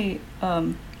definitely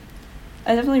I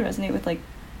definitely resonate with like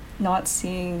not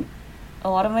seeing a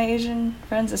lot of my Asian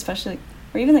friends, especially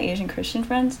or even the Asian Christian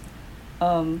friends,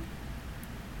 um,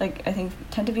 like I think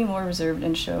tend to be more reserved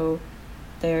and show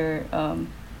their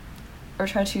or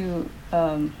try to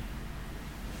I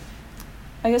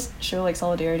guess show like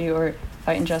solidarity or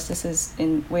fight injustices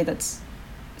in a way that's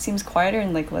seems quieter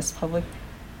and like less public.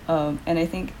 And I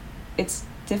think it's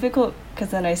difficult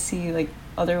because then I see like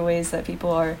other ways that people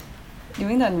are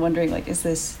doing that and wondering like is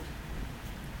this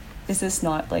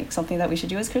not like something that we should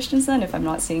do as Christians then if I'm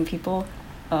not seeing people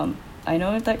I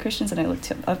know that Christians and I look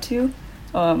up to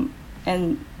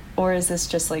and or is this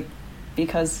just like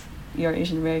because you're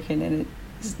Asian American and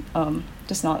it's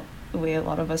just not the way a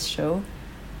lot of us show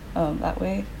that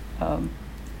way.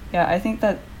 Yeah, I think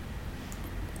that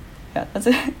that's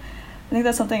it. I think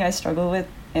that's something I struggle with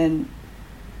and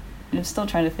I'm still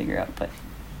trying to figure out, but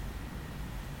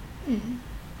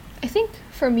I think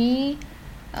for me,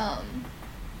 I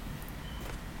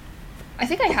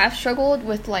think I have struggled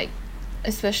with like,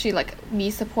 especially like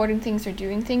me supporting things or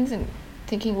doing things and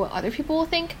thinking what other people will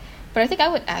think. But I think I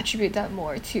would attribute that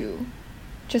more to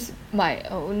just my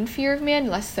own fear of man,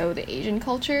 less so the Asian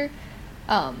culture.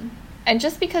 And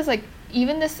just because like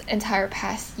even this entire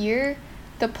past year,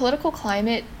 the political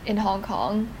climate in Hong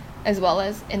Kong as well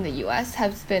as in the US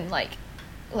has been like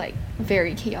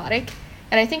very chaotic.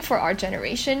 And I think for our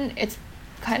generation, it's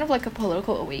kind of like a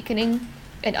political awakening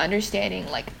and understanding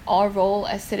like our role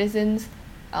as citizens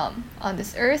on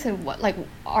this earth and what like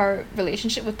our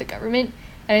relationship with the government.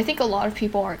 And I think a lot of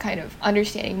people are kind of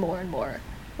understanding more and more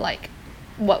like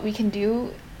what we can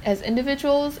do as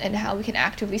individuals and how we can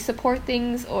actively support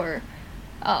things or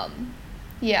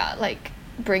like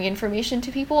bring information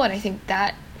to people. And I think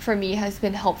that for me has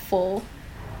been helpful,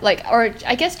 like, or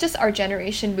I guess just our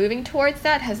generation moving towards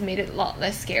that has made it a lot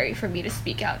less scary for me to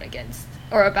speak out against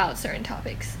or about certain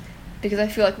topics, because I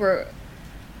feel like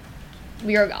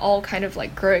we are all kind of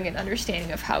like growing an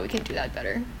understanding of how we can do that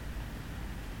better.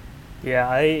 Yeah,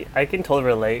 I can totally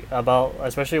relate about,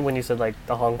 especially when you said like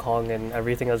the Hong Kong and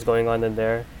everything that's going on in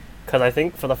there, because I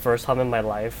think for the first time in my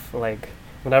life, like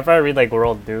whenever I read like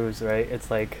world news, right,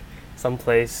 it's like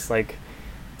someplace like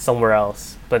somewhere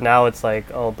else, but now it's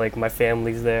like, oh, like my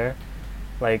family's there,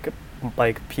 like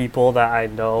people that I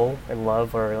know and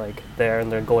love are like there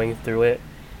and they're going through it.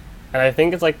 And I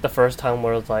think it's like the first time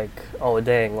where it's like, oh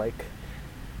dang, like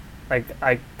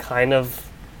I kind of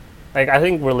like, I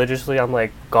think religiously I'm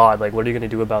like, God, like what are you gonna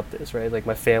do about this, right? Like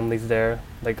my family's there,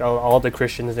 like all the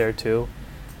Christians there too.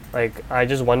 Like I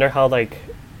just wonder how like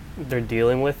they're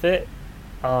dealing with it.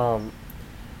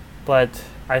 But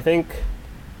I think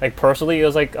like personally it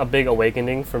was like a big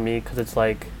awakening for me, because it's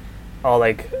like, oh,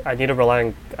 like I need to rely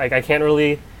on, like I can't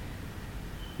really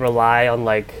rely on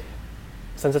like,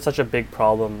 since it's such a big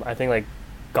problem, I think like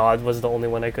God was the only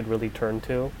one I could really turn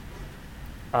to.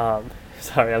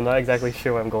 Sorry, I'm not exactly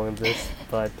sure where I'm going with this,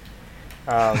 but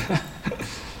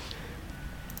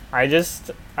I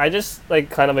just like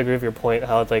kind of agree with your point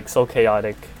how it's like so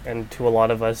chaotic, and to a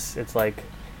lot of us it's like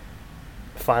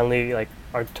finally like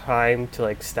our time to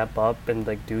like step up and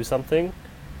like do something.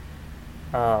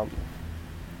 But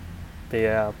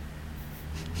yeah.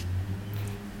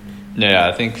 Yeah,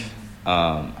 I think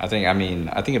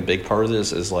a big part of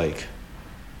this is like,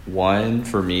 one,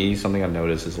 for me, something I've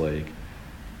noticed is like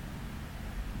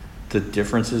the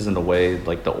differences in the way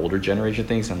like the older generation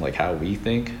thinks and like how we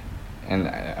think. And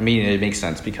I mean, it makes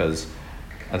sense because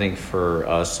I think for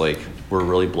us, like we're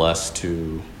really blessed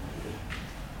to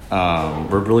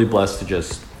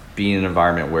just be in an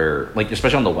environment where, like,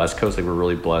 especially on the West Coast, like we're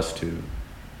really blessed to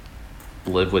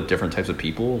live with different types of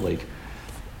people.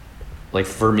 Like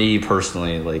for me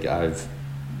personally, like I've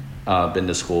been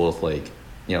to school with like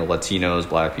Latinos,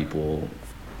 Black people,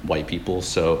 white people.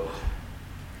 So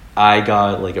I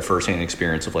got like a firsthand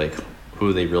experience of like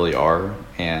who they really are,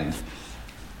 and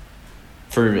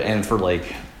for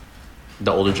like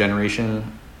the older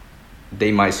generation,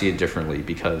 they might see it differently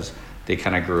because they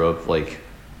kind of grew up like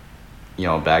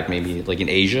back maybe like in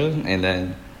Asia, and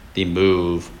then they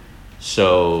move.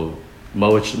 So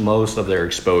most of their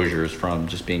exposure is from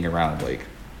just being around like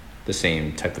the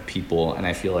same type of people, and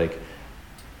I feel like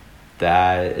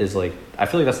that's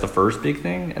the first big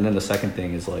thing, and then the second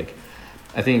thing is like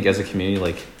I think as a community,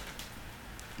 like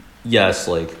yes,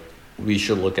 like we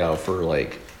should look out for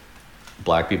like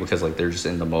Black people because like they're just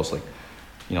in the most like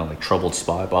like troubled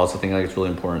spot, but I also think like it's really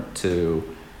important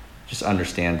to just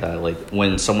understand that like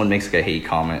when someone makes like a hate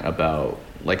comment about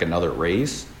like another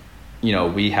race,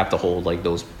 we have to hold like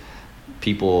those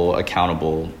people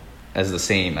accountable as the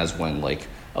same as when like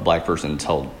a Black person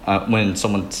when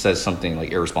someone says something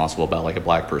like irresponsible about like a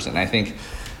Black person. I think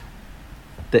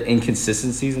the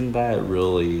inconsistencies in that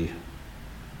really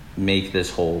make this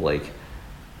whole like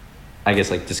I guess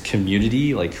like this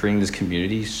community, like creating this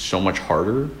community so much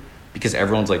harder because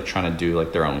everyone's like trying to do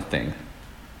like their own thing.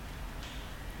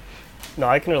 No,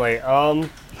 I can relate.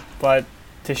 But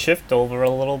to shift over a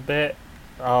little bit,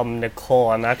 Nicole,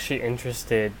 I'm actually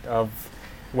interested of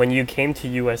when you came to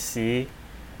USC,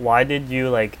 why did you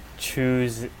like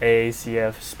choose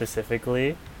AACF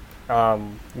specifically?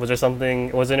 Was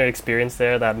there an experience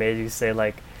there that made you say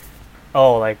like,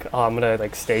 I'm gonna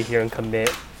like stay here and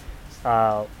commit?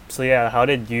 So yeah, how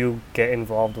did you get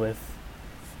involved with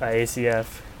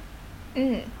AACF?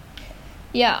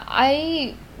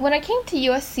 Yeah, when I came to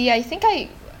USC, I think I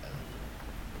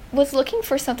was looking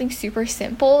for something super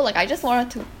simple. Like I just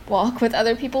wanted to walk with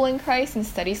other people in Christ and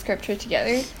study scripture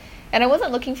together. And I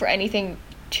wasn't looking for anything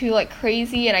too like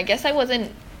crazy, and I guess I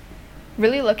wasn't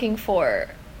really looking for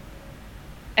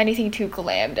anything too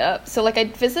glammed up. So like I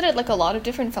visited like a lot of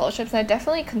different fellowships, and I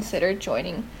definitely considered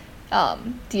joining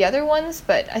the other ones,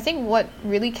 but I think what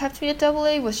really kept me at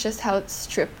AA was just how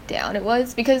stripped down it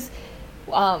was, because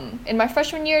in my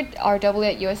freshman year, our AA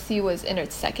at USC was in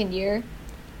its second year,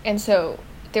 and so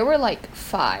there were like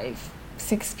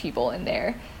 5-6 people in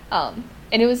there, and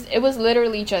it was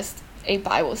literally just a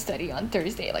Bible study on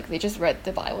Thursday. Like they just read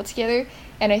the Bible together,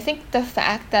 and I think the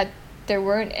fact that there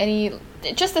weren't any,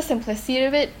 just the simplicity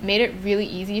of it made it really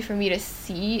easy for me to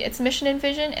see its mission and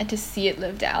vision and to see it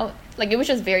lived out. Like it was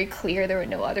just very clear, there were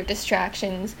no other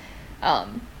distractions,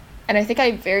 and I think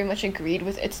I very much agreed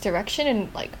with its direction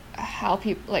and like how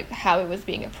it was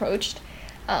being approached,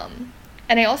 and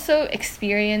I also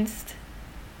experienced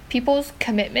people's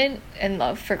commitment and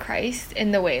love for Christ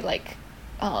in the way like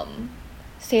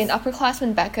say an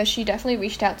upperclassman Becca, she definitely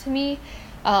reached out to me,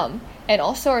 and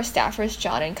also our staffers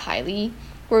John and Kylie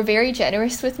were very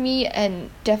generous with me and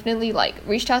definitely like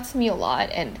reached out to me a lot.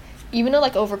 And even though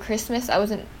like over Christmas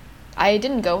I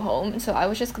didn't go home, so I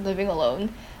was just living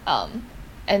alone,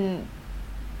 and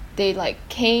they like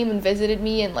came and visited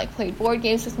me and like played board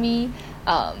games with me,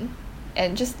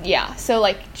 and just so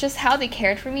like just how they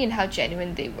cared for me and how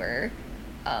genuine they were,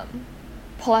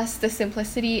 plus the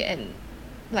simplicity and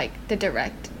like the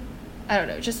direct, I don't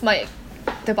know, just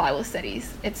the Bible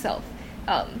studies itself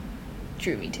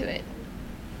drew me to it.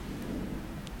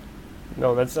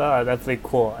 No, that's definitely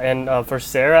cool. And for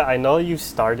Sarah, I know you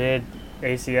started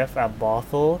ACF at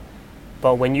Bothell,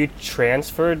 but when you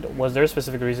transferred, was there a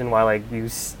specific reason why like you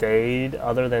stayed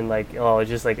other than like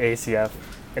just like ACF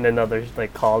in another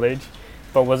like college?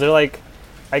 But was there like,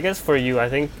 I guess for you, I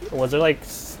think, was there like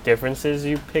differences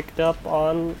you picked up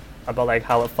on about like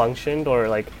how it functioned, or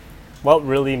like what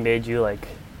really made you like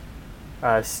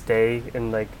stay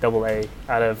in like AA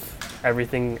out of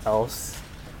everything else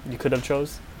you could have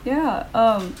chose? Yeah,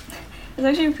 it's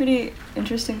actually a pretty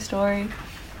interesting story.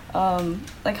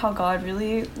 Like how God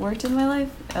really worked in my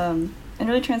life, and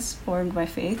really transformed my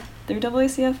faith through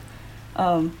AACF.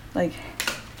 Like,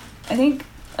 I think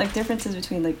like differences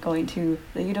between like going to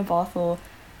the UW Bothell,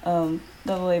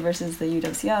 AA versus the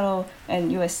UW Seattle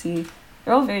and USC,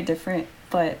 they're all very different.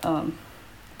 But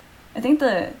I think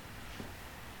I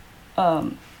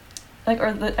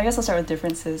guess I'll start with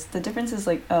differences. The differences,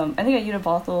 like, I think at UW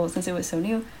Bothell, since it was so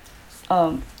new,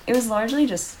 it was largely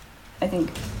just, I think,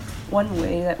 one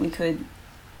way that we could,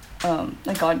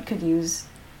 like God could use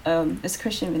this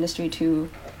Christian ministry to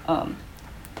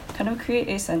kind of create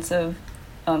a sense of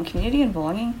community and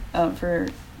belonging for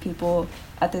people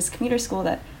at this commuter school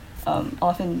that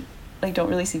often like don't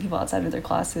really see people outside of their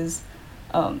classes.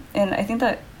 And I think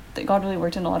that God really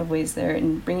worked in a lot of ways there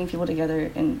in bringing people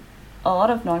together, and a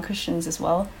lot of non-Christians as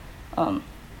well,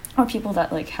 or people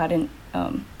that like hadn't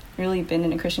really been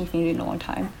in a Christian community in a long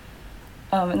time.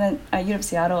 And then at U of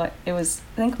Seattle, it was,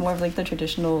 I think, more of like the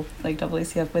traditional like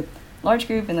AACF with large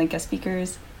group and like guest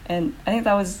speakers. And I think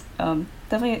that was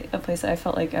definitely a place that I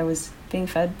felt like I was being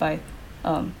fed by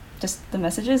just the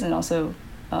messages, and also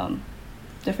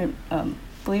different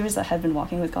believers that had been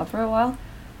walking with God for a while.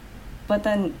 But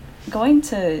then going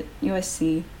to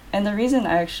USC, and the reason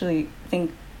I actually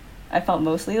think I felt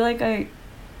mostly like I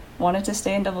wanted to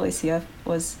stay in AACF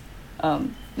was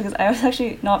because I was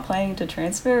actually not planning to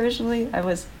transfer originally. I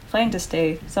was planning to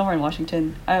stay somewhere in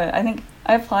Washington. I think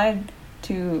I applied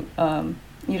to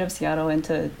UW Seattle and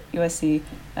to USC,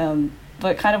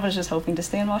 but kind of was just hoping to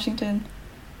stay in Washington.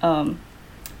 And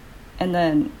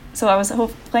then, so I was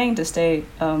planning to stay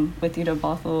with UW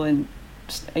Bothell and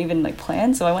just even like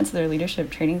planned. So I went to their leadership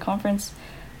training conference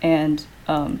and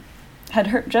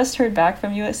had just heard back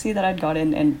from USC that I'd got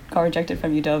in and got rejected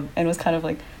from UW, and was kind of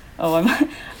like, oh,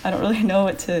 I don't really know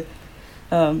what to,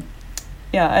 I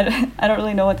don't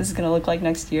really know what this is going to look like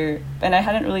next year. And I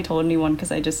hadn't really told anyone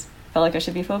because I just felt like I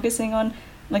should be focusing on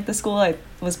like the school I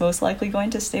was most likely going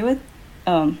to stay with.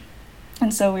 And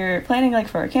so we were planning like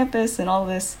for our campus and all of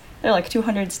this. There are like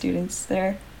 200 students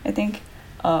there, I think.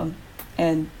 And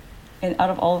out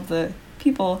of all of the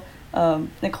people,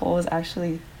 Nicole was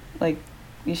actually like,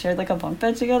 we shared like a bunk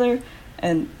bed together,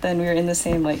 and then we were in the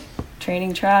same like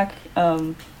training track.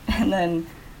 And then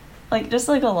like just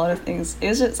like a lot of things. It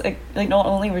was just like not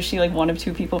only was she like one of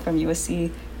two people from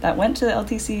USC that went to the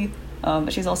LTC,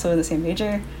 but she's also in the same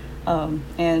major,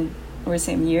 and we're the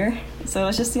same year. So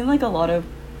it just seemed like a lot of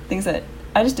things that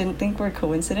I just didn't think were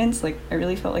coincidence. Like I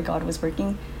really felt like God was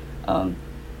working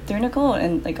through Nicole,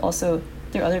 and like also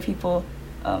through other people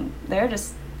there,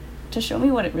 just to show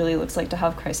me what it really looks like to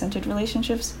have Christ-centered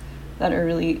relationships that are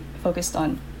really focused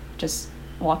on just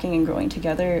walking and growing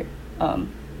together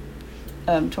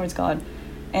towards God.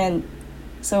 And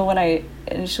so when I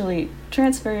initially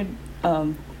transferred,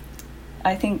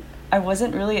 I think I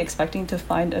wasn't really expecting to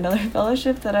find another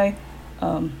fellowship that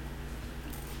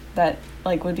that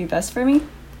like would be best for me,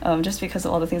 just because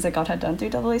of all the things that God had done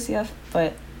through AACF.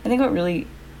 But I think what really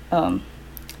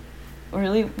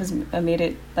was made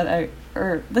it that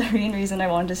the main reason I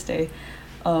wanted to stay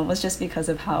was just because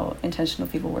of how intentional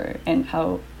people were, and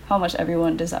how much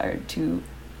everyone desired to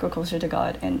grow closer to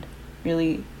God, and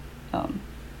really I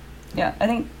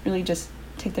think really just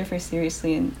take their faith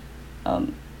seriously, and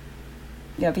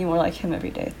be more like Him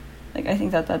every day. Like I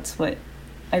think that's what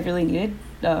I really needed,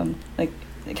 like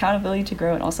accountability to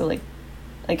grow, and also like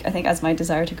I think as my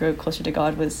desire to grow closer to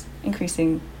God was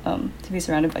increasing, to be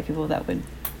surrounded by people that would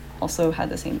also had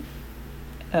the same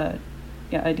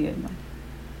idea in mind.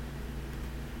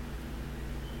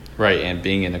 Right, and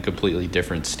being in a completely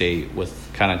different state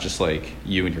with kind of just like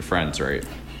you and your friends, right?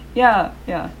 Yeah,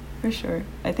 for sure.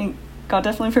 I think God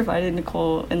definitely provided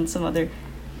Nicole and some other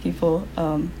people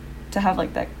to have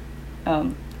like that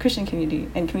Christian community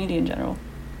and community in general.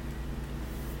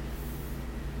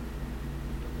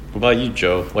 What about you,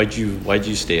 Joe? Why'd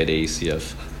you stay at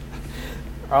AACF?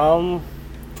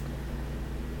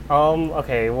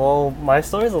 Okay, well, my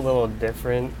story's a little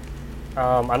different.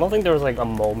 I don't think there was like a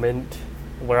moment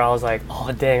where I was like,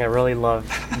 oh dang, I really love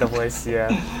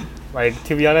AACF. Like,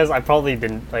 to be honest, I probably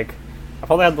didn't. Like, I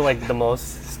probably had like the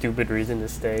most stupid reason to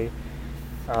stay.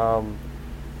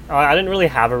 I didn't really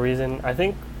have a reason. I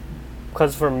think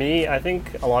because for me, I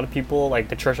think a lot of people, like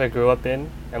the church I grew up in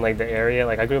and like the area,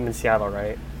 like I grew up in Seattle,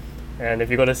 right? And if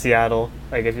you go to Seattle,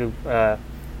 like if you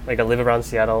live around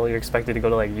Seattle, you're expected to go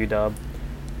to like UW.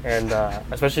 And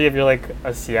especially if you're like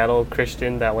a Seattle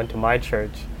Christian that went to my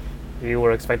church, you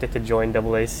were expected to join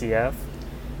AACF.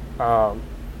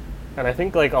 And I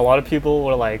think like a lot of people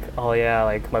were like, oh yeah,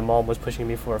 like my mom was pushing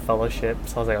me for a fellowship.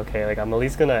 So I was like, okay, like I'm at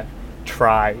least gonna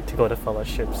try to go to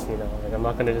fellowships, you know, like I'm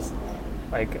not gonna just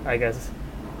like, I guess,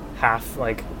 half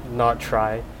like not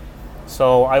try.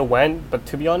 So I went, but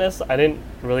to be honest, I didn't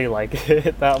really like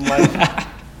it that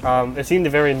much. It seemed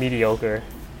very mediocre.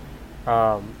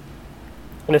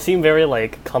 And it seemed very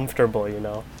like comfortable, you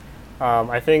know.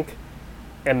 I think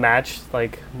it matched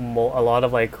like a lot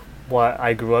of like what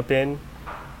I grew up in,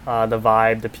 the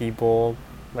vibe, the people,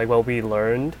 like what we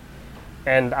learned,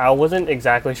 and I wasn't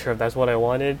exactly sure if that's what I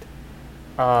wanted.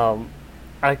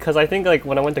 Because I think like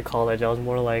when I went to college, I was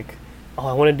more like, oh,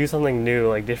 I want to do something new,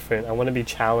 like different. I want to be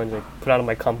challenged, like put out of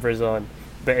my comfort zone.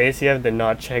 But ACF did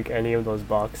not check any of those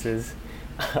boxes,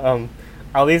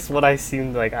 at least what I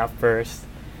seemed like at first.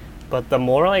 But the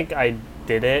more like I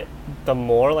did it, the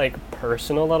more like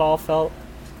personal it all felt.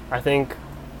 I think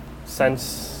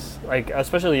since like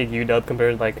especially UW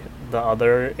compared to like the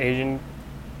other Asian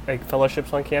like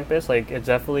fellowships on campus, like it's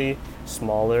definitely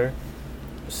smaller,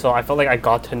 so I felt like I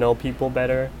got to know people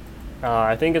better.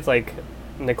 I think it's like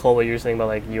Nicole, what you were saying about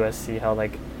like USC, how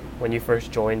like when you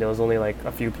first joined, there was only like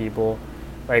a few people.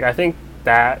 Like I think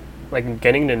that like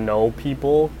getting to know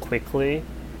people quickly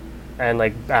and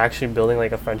like actually building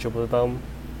like a friendship with them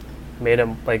made it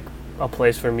like a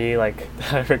place for me like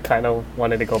that I kind of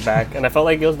wanted to go back, and I felt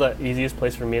like it was the easiest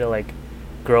place for me to like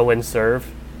grow and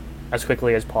serve as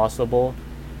quickly as possible.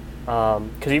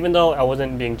 Because even though I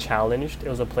wasn't being challenged, it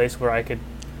was a place where I could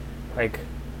like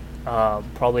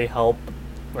probably help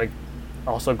like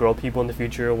also grow people in the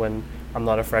future when I'm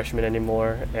not a freshman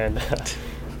anymore, and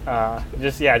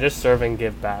just serve and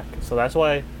give back. So that's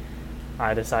why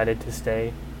I decided to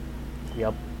stay.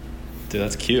 Yep. Dude,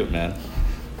 that's cute, man.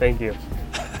 Thank you.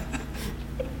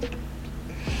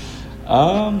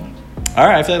 All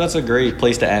right, I feel like that's a great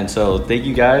place to end. So thank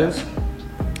you guys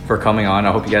for coming on.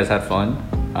 I hope you guys had fun.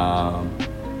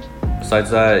 Besides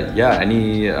that, yeah,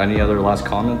 any other last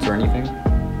comments or anything?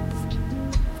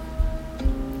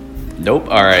 Nope.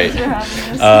 All right. Thanks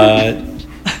for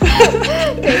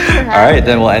having us. All right,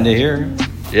 then we'll end it here.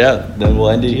 Yeah, then we'll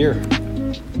end it here.